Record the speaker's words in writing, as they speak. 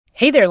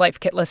Hey there, Life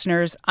Kit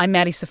listeners. I'm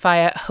Maddie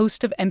Sofia,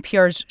 host of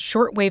NPR's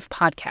Shortwave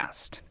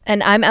podcast.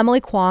 And I'm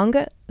Emily Kwong,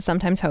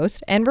 sometimes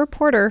host and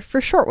reporter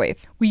for Shortwave.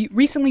 We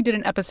recently did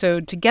an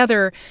episode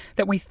together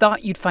that we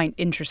thought you'd find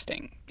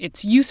interesting.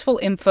 It's useful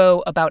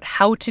info about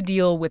how to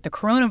deal with the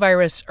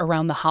coronavirus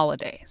around the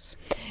holidays.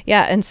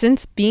 Yeah, and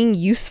since being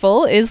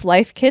useful is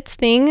Life Kit's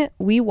thing,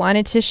 we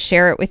wanted to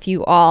share it with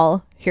you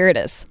all. Here it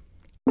is.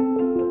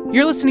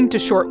 You're listening to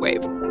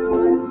Shortwave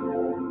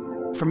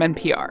from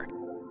NPR.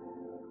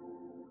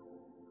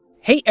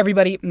 Hey,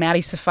 everybody.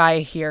 Maddie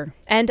Sofia here.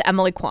 And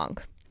Emily Kwong.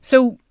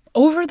 So,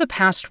 over the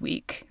past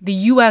week, the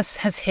U.S.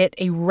 has hit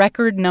a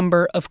record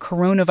number of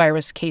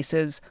coronavirus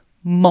cases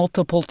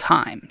multiple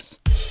times.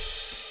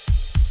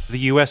 The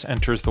U.S.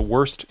 enters the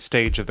worst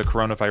stage of the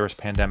coronavirus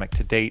pandemic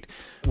to date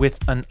with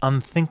an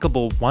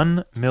unthinkable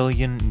 1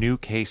 million new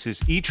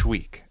cases each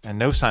week and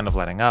no sign of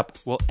letting up.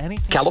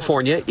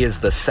 California is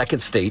the second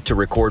state to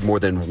record more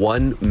than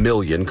 1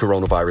 million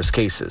coronavirus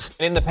cases.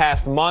 In the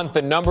past month,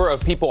 the number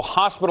of people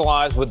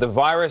hospitalized with the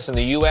virus in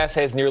the U.S.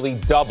 has nearly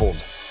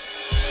doubled.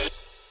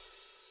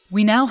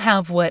 We now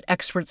have what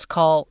experts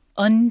call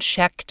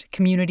unchecked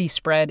community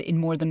spread in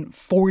more than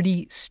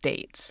 40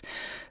 states.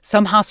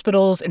 Some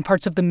hospitals in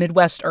parts of the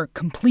Midwest are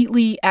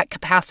completely at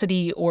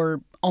capacity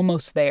or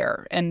almost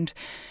there, and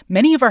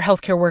many of our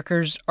healthcare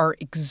workers are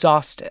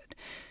exhausted.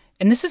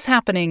 And this is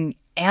happening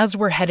as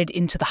we're headed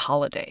into the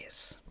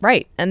holidays.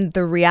 Right. And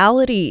the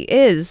reality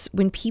is,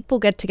 when people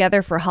get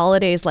together for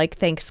holidays like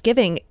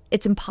Thanksgiving,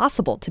 it's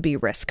impossible to be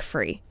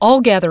risk-free. All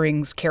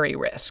gatherings carry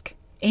risk.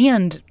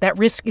 And that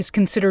risk is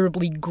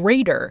considerably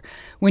greater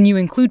when you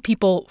include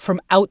people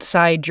from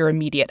outside your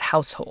immediate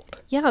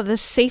household. Yeah, the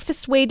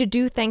safest way to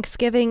do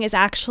Thanksgiving is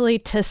actually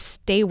to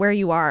stay where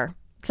you are.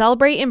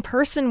 Celebrate in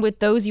person with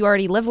those you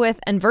already live with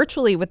and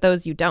virtually with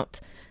those you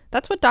don't.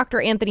 That's what Dr.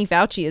 Anthony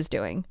Fauci is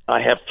doing.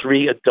 I have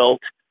 3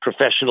 adult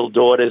professional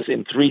daughters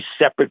in 3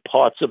 separate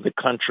parts of the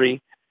country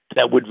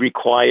that would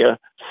require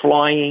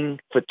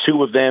flying for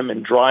 2 of them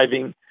and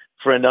driving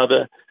for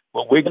another.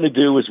 What we're going to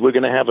do is we're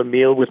going to have a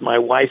meal with my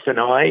wife and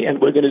I,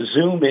 and we're going to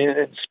Zoom in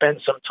and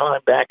spend some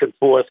time back and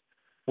forth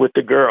with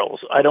the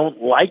girls. I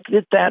don't like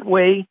it that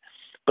way,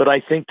 but I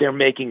think they're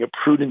making a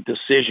prudent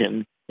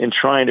decision in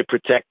trying to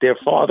protect their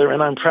father,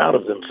 and I'm proud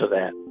of them for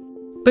that.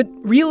 But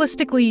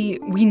realistically,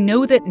 we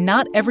know that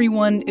not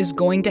everyone is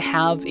going to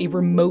have a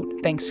remote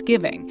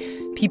Thanksgiving.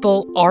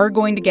 People are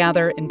going to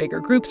gather in bigger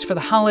groups for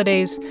the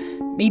holidays.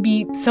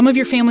 Maybe some of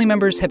your family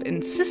members have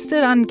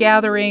insisted on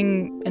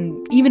gathering,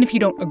 and even if you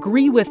don't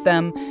agree with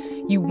them,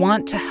 you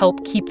want to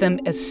help keep them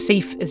as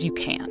safe as you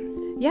can.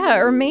 Yeah,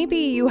 or maybe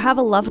you have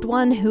a loved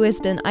one who has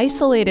been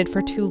isolated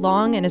for too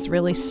long and is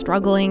really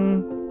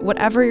struggling.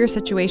 Whatever your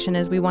situation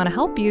is, we want to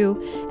help you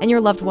and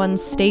your loved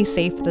ones stay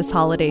safe this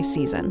holiday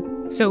season.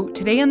 So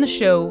today on the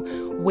show,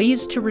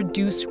 ways to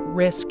reduce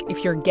risk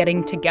if you're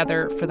getting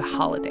together for the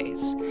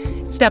holidays.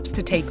 Steps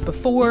to take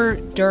before,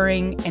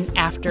 during, and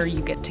after you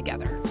get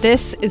together.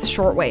 This is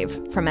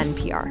Shortwave from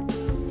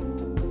NPR.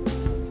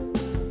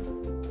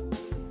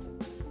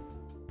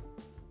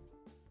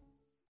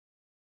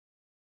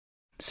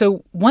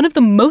 So one of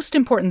the most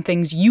important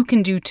things you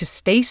can do to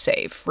stay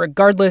safe,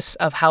 regardless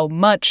of how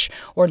much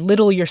or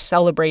little you're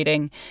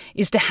celebrating,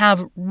 is to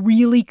have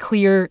really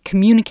clear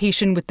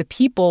communication with the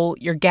people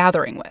you're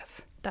gathering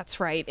with.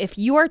 That's right. If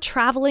you are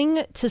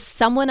traveling to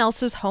someone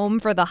else's home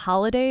for the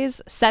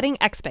holidays, setting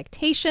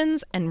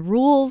expectations and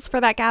rules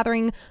for that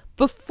gathering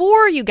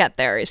before you get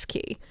there is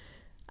key.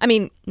 I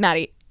mean,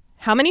 Maddie,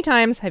 how many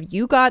times have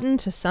you gotten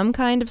to some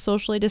kind of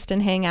socially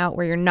distant hangout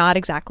where you're not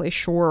exactly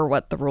sure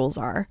what the rules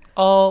are?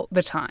 All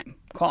the time,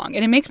 Kwong.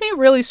 And it makes me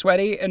really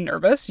sweaty and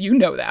nervous. You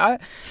know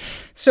that.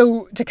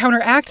 So to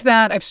counteract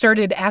that, I've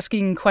started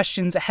asking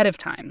questions ahead of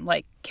time,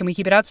 like, can we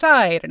keep it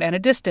outside and at a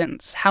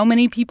distance? How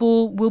many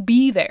people will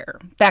be there?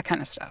 That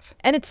kind of stuff.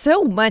 And it's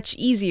so much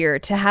easier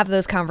to have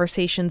those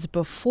conversations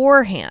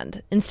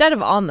beforehand instead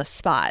of on the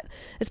spot,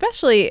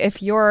 especially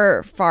if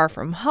you're far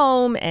from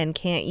home and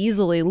can't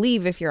easily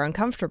leave if you're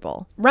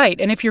uncomfortable. Right.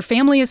 And if your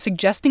family is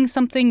suggesting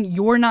something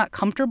you're not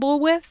comfortable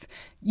with,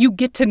 you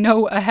get to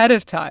know ahead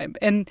of time.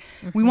 And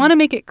we want to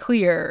make it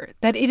clear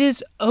that it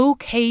is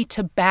okay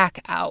to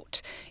back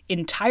out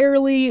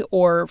entirely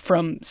or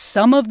from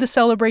some of the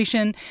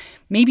celebration.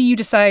 Maybe you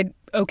decide,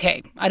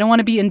 okay, I don't want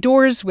to be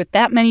indoors with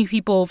that many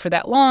people for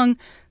that long,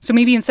 so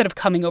maybe instead of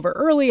coming over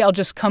early, I'll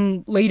just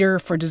come later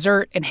for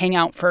dessert and hang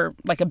out for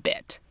like a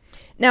bit.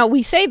 Now,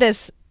 we say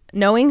this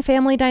knowing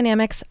family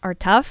dynamics are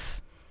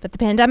tough, but the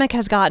pandemic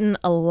has gotten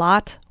a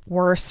lot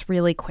worse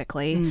really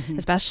quickly,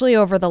 especially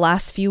over the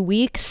last few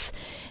weeks.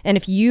 And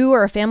if you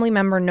or a family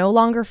member no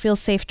longer feels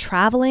safe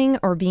traveling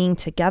or being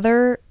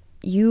together,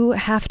 you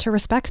have to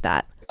respect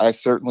that. I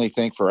certainly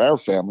think for our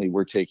family,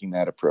 we're taking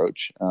that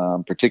approach,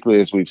 particularly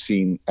as we've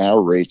seen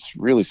our rates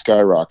really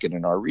skyrocket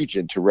in our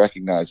region, to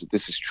recognize that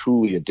this is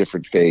truly a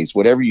different phase.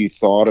 Whatever you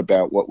thought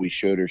about what we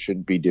should or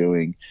shouldn't be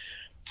doing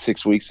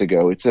 6 weeks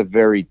ago, it's a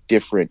very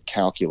different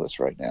calculus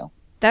right now.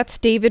 That's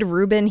David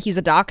Rubin. He's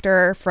a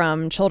doctor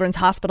from Children's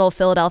Hospital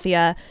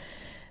Philadelphia.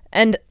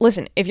 And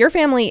listen, if your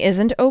family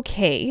isn't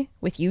okay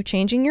with you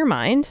changing your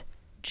mind,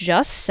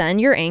 just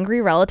send your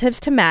angry relatives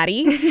to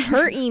Maddie.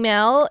 Her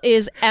email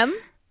is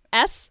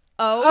MSO.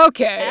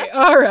 Okay,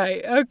 all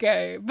right,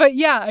 okay. But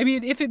yeah, I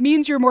mean, if it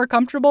means you're more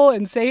comfortable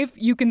and safe,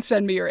 you can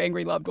send me your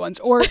angry loved ones.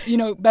 Or,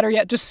 better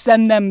yet, just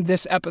send them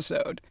this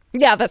episode.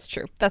 Yeah, that's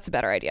true. That's a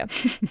better idea.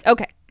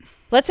 Okay,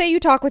 let's say you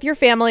talk with your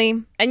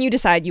family and you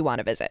decide you want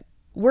to visit.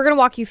 We're going to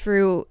walk you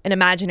through an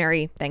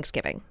imaginary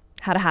Thanksgiving,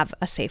 how to have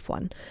a safe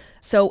one.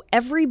 So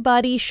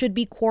everybody should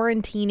be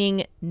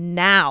quarantining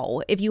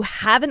now if you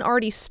haven't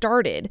already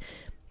started,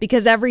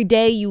 because every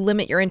day you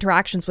limit your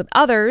interactions with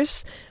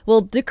others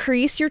will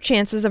decrease your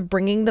chances of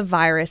bringing the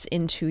virus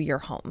into your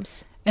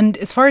homes. And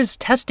as far as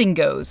testing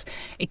goes,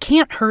 it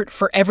can't hurt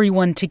for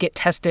everyone to get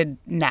tested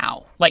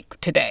now, like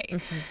today.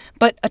 Mm-hmm.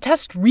 But a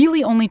test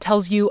really only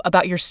tells you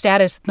about your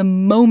status the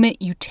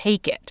moment you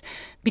take it,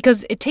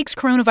 because it takes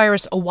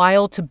coronavirus a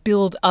while to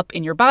build up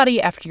in your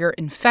body after you're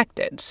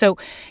infected. So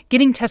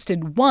getting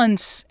tested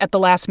once at the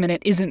last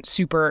minute isn't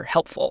super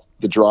helpful.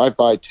 The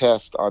drive-by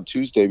test on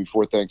Tuesday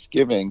before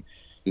Thanksgiving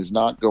is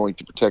not going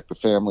to protect the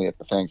family at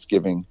the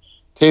Thanksgiving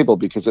table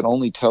because it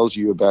only tells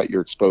you about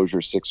your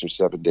exposure 6 or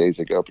 7 days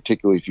ago,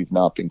 particularly if you've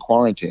not been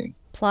quarantining.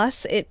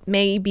 Plus, it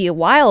may be a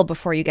while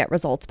before you get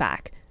results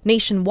back.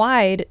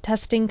 Nationwide,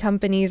 testing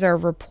companies are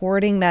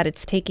reporting that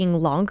it's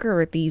taking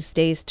longer these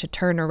days to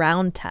turn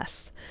around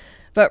tests.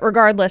 But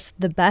regardless,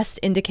 the best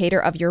indicator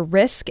of your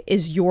risk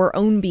is your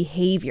own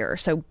behavior.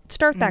 So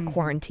start that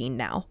quarantine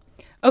now.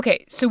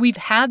 Okay, so we've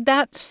had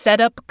that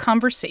setup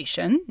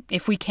conversation.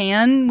 If we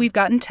can, we've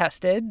gotten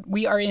tested.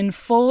 We are in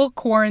full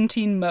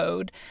quarantine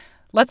mode.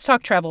 Let's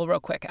talk travel real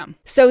quick, Em.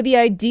 So the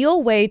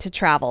ideal way to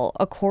travel,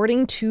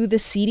 according to the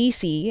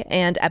CDC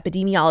and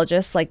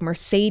epidemiologists like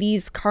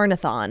Mercedes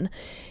Carnathon,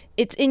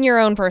 it's in your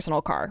own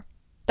personal car.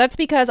 That's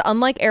because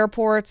unlike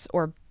airports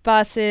or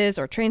buses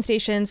or train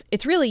stations,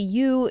 it's really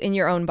you in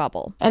your own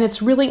bubble. And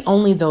it's really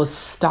only those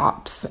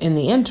stops in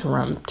the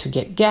interim to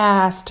get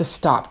gas, to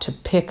stop to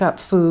pick up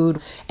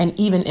food, and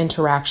even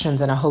interactions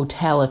in a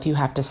hotel if you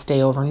have to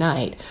stay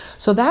overnight.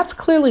 So that's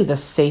clearly the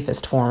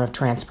safest form of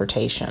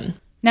transportation.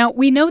 Now,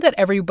 we know that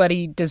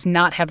everybody does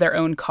not have their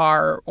own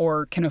car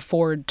or can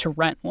afford to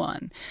rent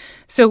one.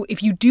 So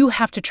if you do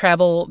have to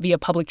travel via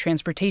public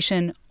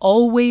transportation,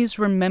 always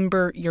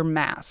remember your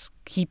mask.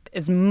 Keep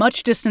as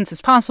much distance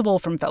as possible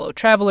from fellow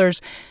travelers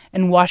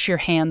and wash your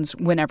hands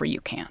whenever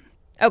you can.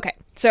 Okay,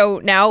 so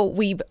now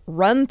we've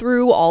run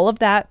through all of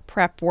that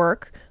prep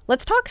work.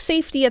 Let's talk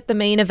safety at the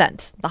main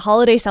event, the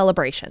holiday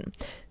celebration,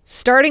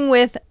 starting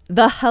with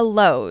the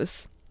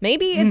hellos.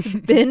 Maybe it's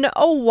been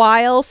a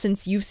while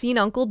since you've seen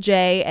Uncle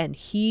Jay, and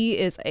he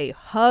is a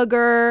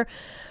hugger.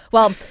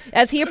 Well,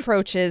 as he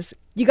approaches,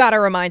 you got to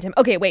remind him,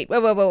 okay, wait,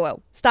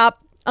 whoa.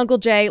 Stop, Uncle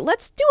Jay.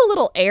 Let's do a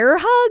little air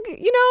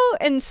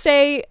hug, and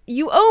say,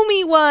 you owe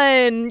me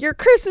one. Your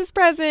Christmas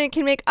present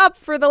can make up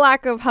for the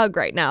lack of hug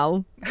right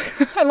now.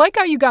 I like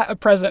how you got a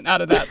present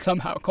out of that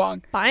somehow,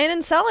 Kwong. Buying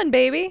and selling,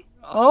 baby.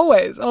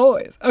 Always.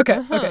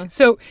 Okay.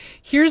 So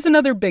here's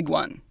another big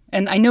one.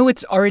 And I know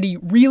it's already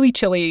really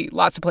chilly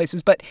lots of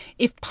places, but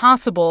if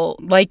possible,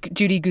 like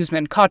Judy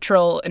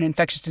Guzman-Cottrell, an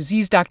infectious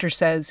disease doctor,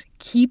 says,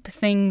 keep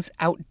things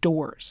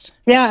outdoors.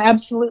 Yeah,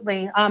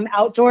 absolutely.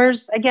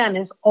 Outdoors, again,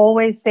 is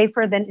always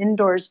safer than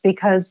indoors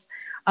because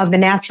of the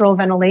natural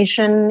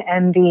ventilation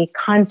and the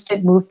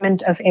constant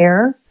movement of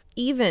air.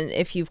 Even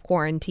if you've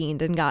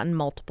quarantined and gotten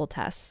multiple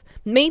tests,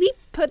 maybe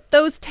put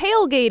those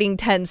tailgating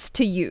tents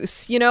to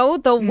use,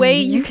 the way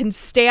you can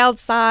stay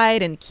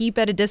outside and keep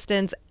at a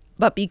distance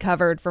but be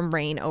covered from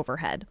rain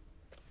overhead.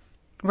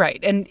 Right.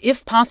 And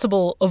if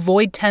possible,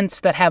 avoid tents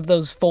that have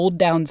those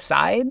fold-down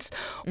sides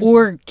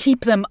or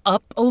keep them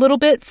up a little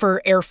bit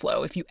for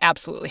airflow if you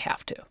absolutely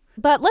have to.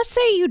 But let's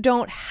say you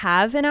don't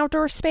have an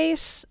outdoor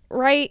space,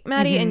 right,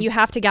 Maddie, and you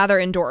have to gather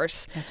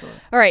indoors. Absolutely.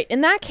 All right.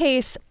 In that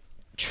case,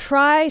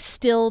 try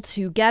still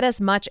to get as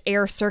much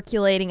air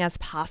circulating as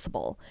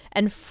possible.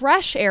 And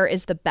fresh air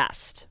is the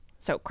best.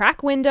 So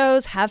crack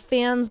windows, have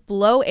fans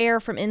blow air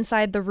from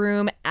inside the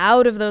room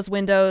out of those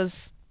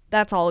windows.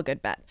 That's all a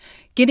good bet.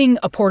 Getting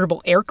a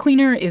portable air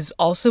cleaner is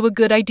also a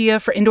good idea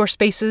for indoor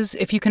spaces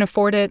if you can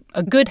afford it.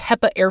 A good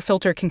HEPA air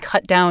filter can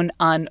cut down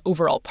on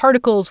overall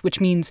particles, which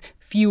means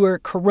fewer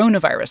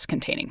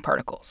coronavirus-containing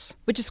particles.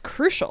 Which is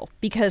crucial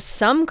because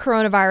some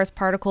coronavirus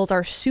particles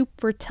are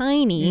super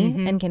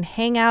tiny and can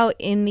hang out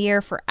in the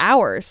air for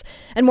hours.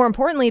 And more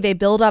importantly, they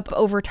build up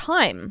over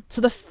time.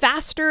 So the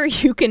faster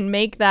you can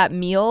make that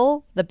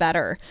meal, the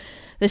better.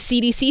 The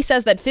CDC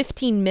says that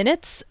 15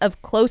 minutes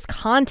of close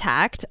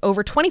contact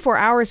over 24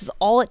 hours is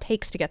all it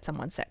takes to get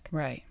someone sick.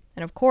 Right.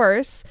 And of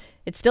course,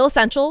 it's still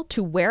essential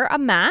to wear a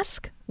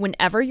mask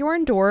whenever you're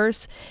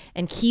indoors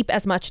and keep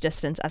as much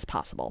distance as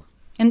possible.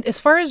 And as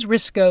far as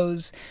risk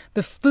goes,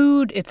 the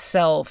food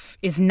itself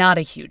is not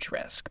a huge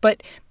risk,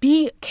 but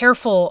be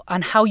careful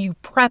on how you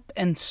prep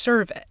and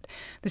serve it.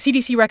 The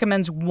CDC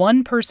recommends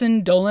one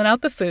person doling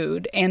out the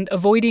food and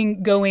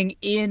avoiding going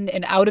in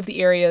and out of the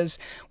areas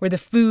where the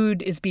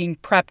food is being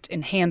prepped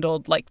and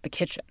handled, like the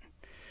kitchen.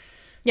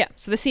 Yeah,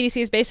 so the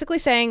CDC is basically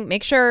saying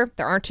make sure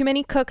there aren't too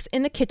many cooks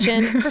in the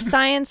kitchen for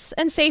science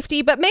and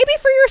safety, but maybe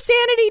for your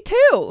sanity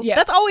too. Yeah.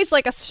 That's always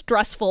like a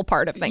stressful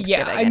part of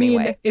Thanksgiving. Yeah, I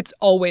mean, it's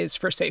always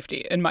for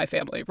safety in my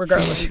family,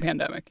 regardless of the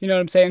pandemic. You know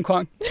what I'm saying,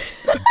 Kwong?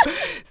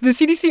 The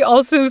CDC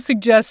also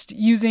suggests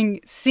using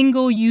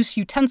single-use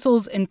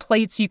utensils and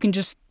plates you can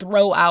just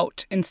throw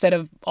out instead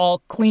of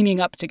all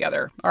cleaning up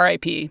together.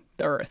 RIP,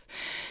 the Earth.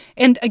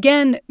 And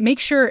again, make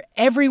sure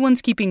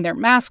everyone's keeping their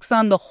masks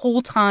on the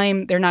whole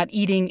time they're not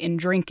eating and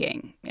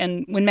drinking.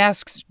 And when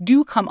masks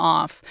do come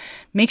off,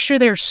 make sure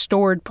they're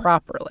stored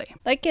properly.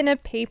 Like in a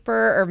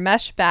paper or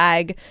mesh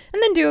bag,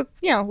 and then do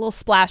a little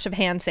splash of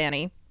hand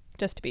sani,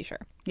 just to be sure.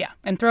 Yeah,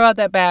 and throw out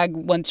that bag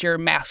once you're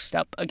masked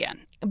up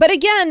again. But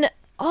again,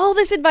 all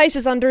this advice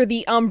is under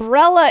the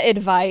umbrella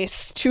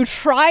advice to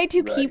try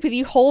to keep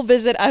the whole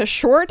visit as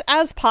short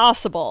as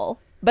possible,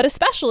 but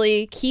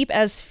especially keep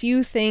as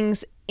few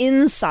things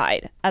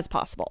inside as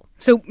possible.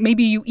 So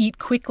maybe you eat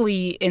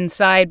quickly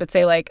inside, but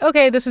say like,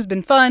 okay, this has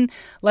been fun.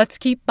 Let's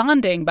keep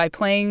bonding by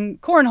playing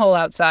cornhole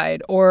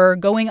outside or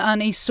going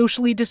on a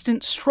socially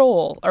distant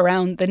stroll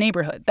around the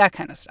neighborhood, that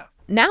kind of stuff.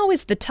 Now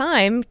is the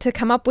time to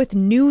come up with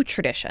new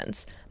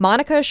traditions.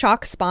 Monica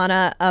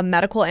Schock-Spana, a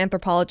medical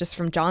anthropologist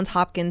from Johns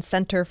Hopkins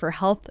Center for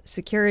Health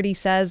Security,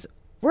 says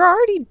we're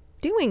already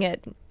doing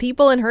it.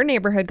 People in her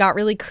neighborhood got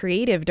really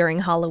creative during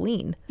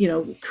Halloween.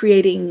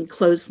 Creating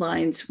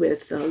clotheslines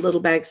with little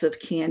bags of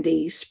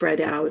candy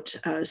spread out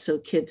so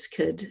kids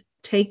could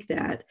take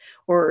that,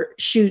 or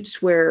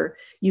chutes where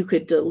you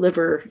could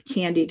deliver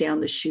candy down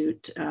the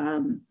chute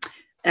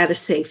at a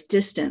safe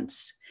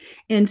distance.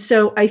 And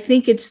so I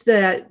think it's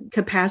that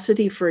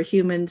capacity for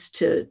humans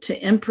to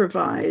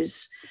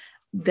improvise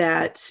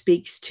that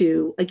speaks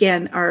to,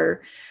 again,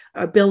 our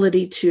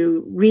ability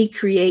to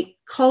recreate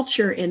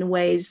culture in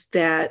ways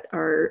that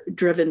are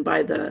driven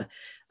by the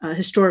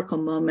historical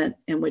moment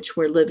in which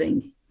we're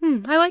living.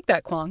 I like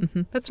that, Kwong.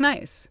 Mm-hmm. That's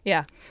nice.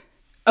 Yeah.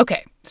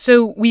 Okay,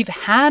 so we've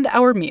had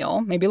our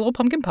meal, maybe a little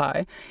pumpkin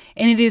pie,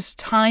 and it is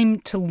time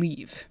to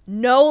leave.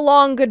 No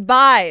long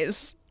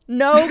goodbyes.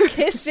 No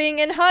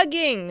kissing and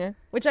hugging,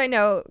 which I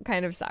know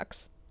kind of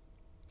sucks.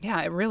 Yeah,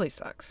 it really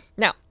sucks.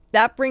 Now,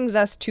 that brings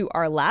us to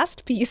our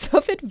last piece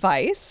of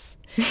advice.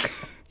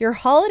 Your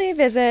holiday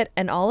visit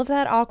and all of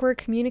that awkward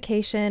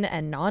communication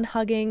and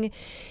non-hugging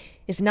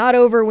is not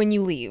over when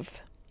you leave,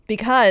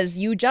 because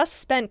you just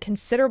spent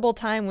considerable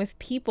time with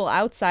people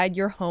outside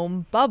your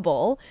home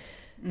bubble.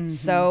 Mm-hmm.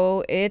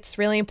 So it's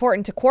really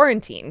important to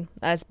quarantine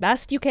as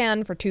best you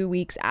can for 2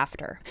 weeks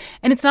after.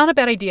 And it's not a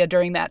bad idea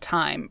during that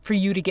time for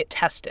you to get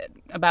tested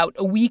about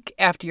a week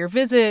after your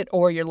visit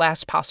or your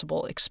last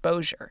possible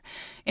exposure.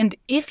 And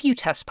if you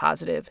test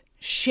positive,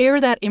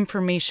 share that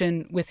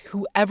information with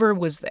whoever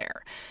was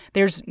there.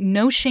 There's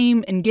no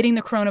shame in getting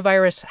the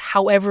coronavirus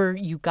however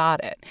you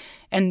got it.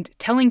 And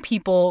telling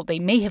people they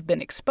may have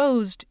been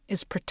exposed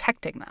is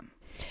protecting them.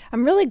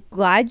 I'm really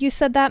glad you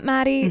said that,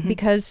 Maddie,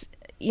 because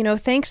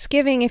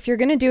Thanksgiving, if you're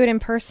going to do it in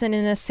person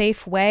in a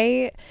safe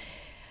way,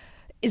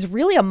 is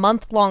really a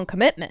month-long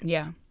commitment.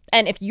 Yeah.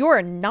 And if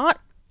you're not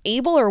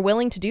able or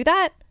willing to do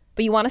that,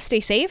 but you want to stay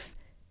safe,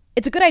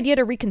 it's a good idea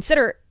to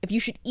reconsider if you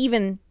should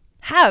even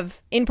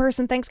have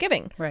in-person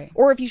Thanksgiving. Right.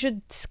 Or if you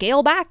should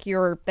scale back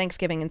your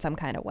Thanksgiving in some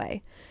kind of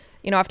way.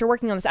 After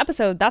working on this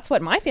episode, that's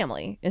what my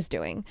family is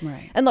doing.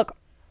 Right. And look,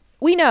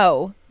 we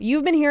know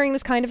you've been hearing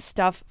this kind of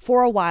stuff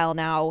for a while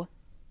now.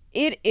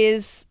 It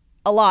is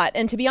a lot.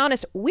 And to be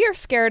honest, we're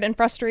scared and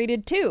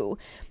frustrated too,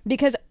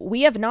 because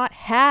we have not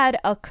had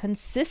a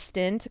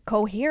consistent,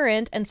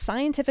 coherent, and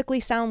scientifically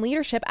sound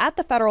leadership at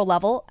the federal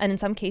level, and in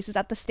some cases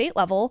at the state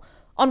level,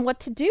 on what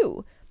to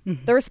do.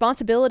 Mm-hmm. The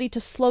responsibility to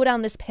slow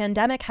down this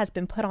pandemic has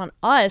been put on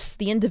us,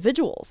 the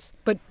individuals.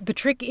 But the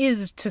trick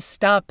is to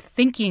stop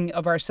thinking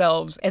of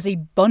ourselves as a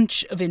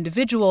bunch of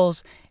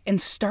individuals and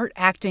start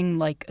acting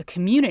like a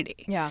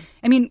community. Yeah.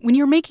 I mean, when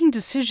you're making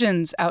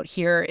decisions out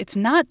here, it's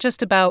not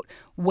just about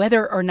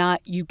whether or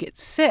not you get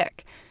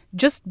sick.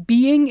 Just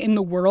being in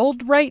the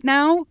world right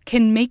now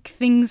can make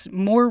things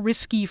more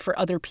risky for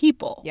other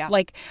people. Yeah.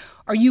 Like,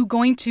 are you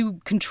going to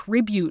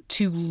contribute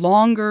to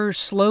longer,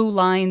 slow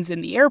lines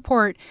in the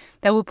airport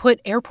that will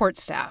put airport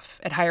staff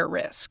at higher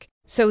risk?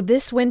 So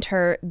this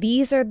winter,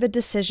 these are the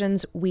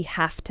decisions we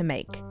have to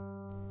make.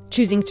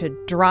 Choosing to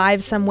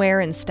drive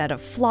somewhere instead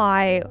of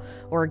fly,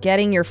 or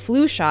getting your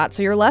flu shot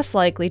so you're less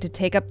likely to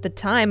take up the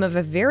time of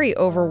a very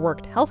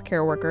overworked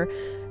healthcare worker,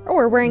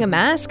 or wearing a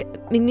mask.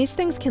 I mean, these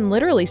things can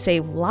literally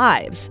save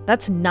lives.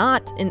 That's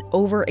not an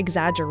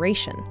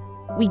over-exaggeration.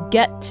 We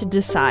get to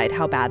decide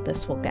how bad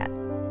this will get.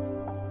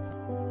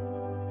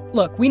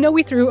 Look, we know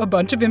we threw a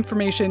bunch of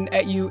information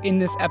at you in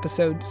this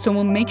episode, so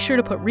we'll make sure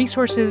to put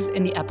resources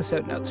in the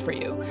episode notes for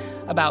you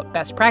about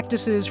best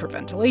practices for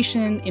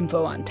ventilation,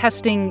 info on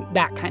testing,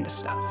 that kind of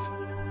stuff.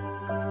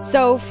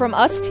 So from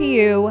us to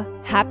you,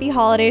 happy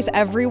holidays,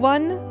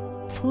 everyone.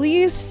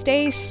 Please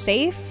stay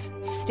safe,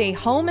 stay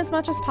home as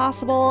much as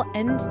possible,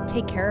 and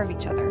take care of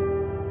each other.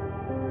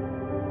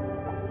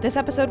 This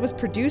episode was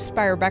produced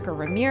by Rebecca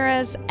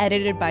Ramirez,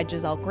 edited by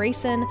Giselle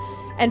Grayson,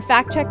 and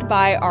fact-checked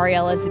by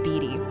Ariella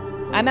Zabidi.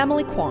 I'm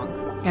Emily Kwong.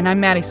 And I'm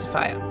Maddie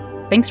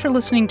Sofia. Thanks for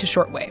listening to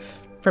Shortwave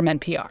from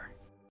NPR.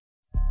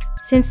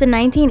 Since the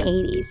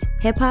 1980s,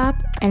 hip-hop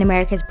and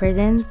America's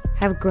prisons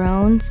have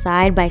grown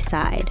side by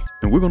side.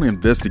 And we're going to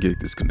investigate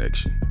this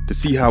connection to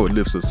see how it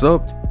lifts us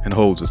up and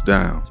holds us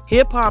down.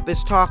 Hip-hop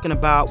is talking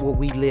about what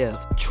we live,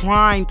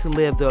 trying to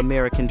live the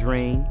American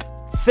dream,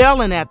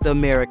 failing at the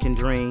American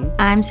dream.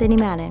 I'm Sydney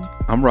Madden.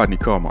 I'm Rodney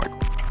Carmichael.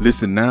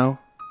 Listen now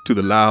to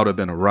the Louder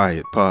Than a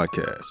Riot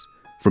podcast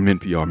from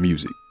NPR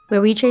Music,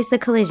 where we trace the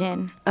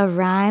collision of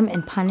rhyme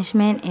and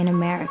punishment in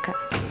America.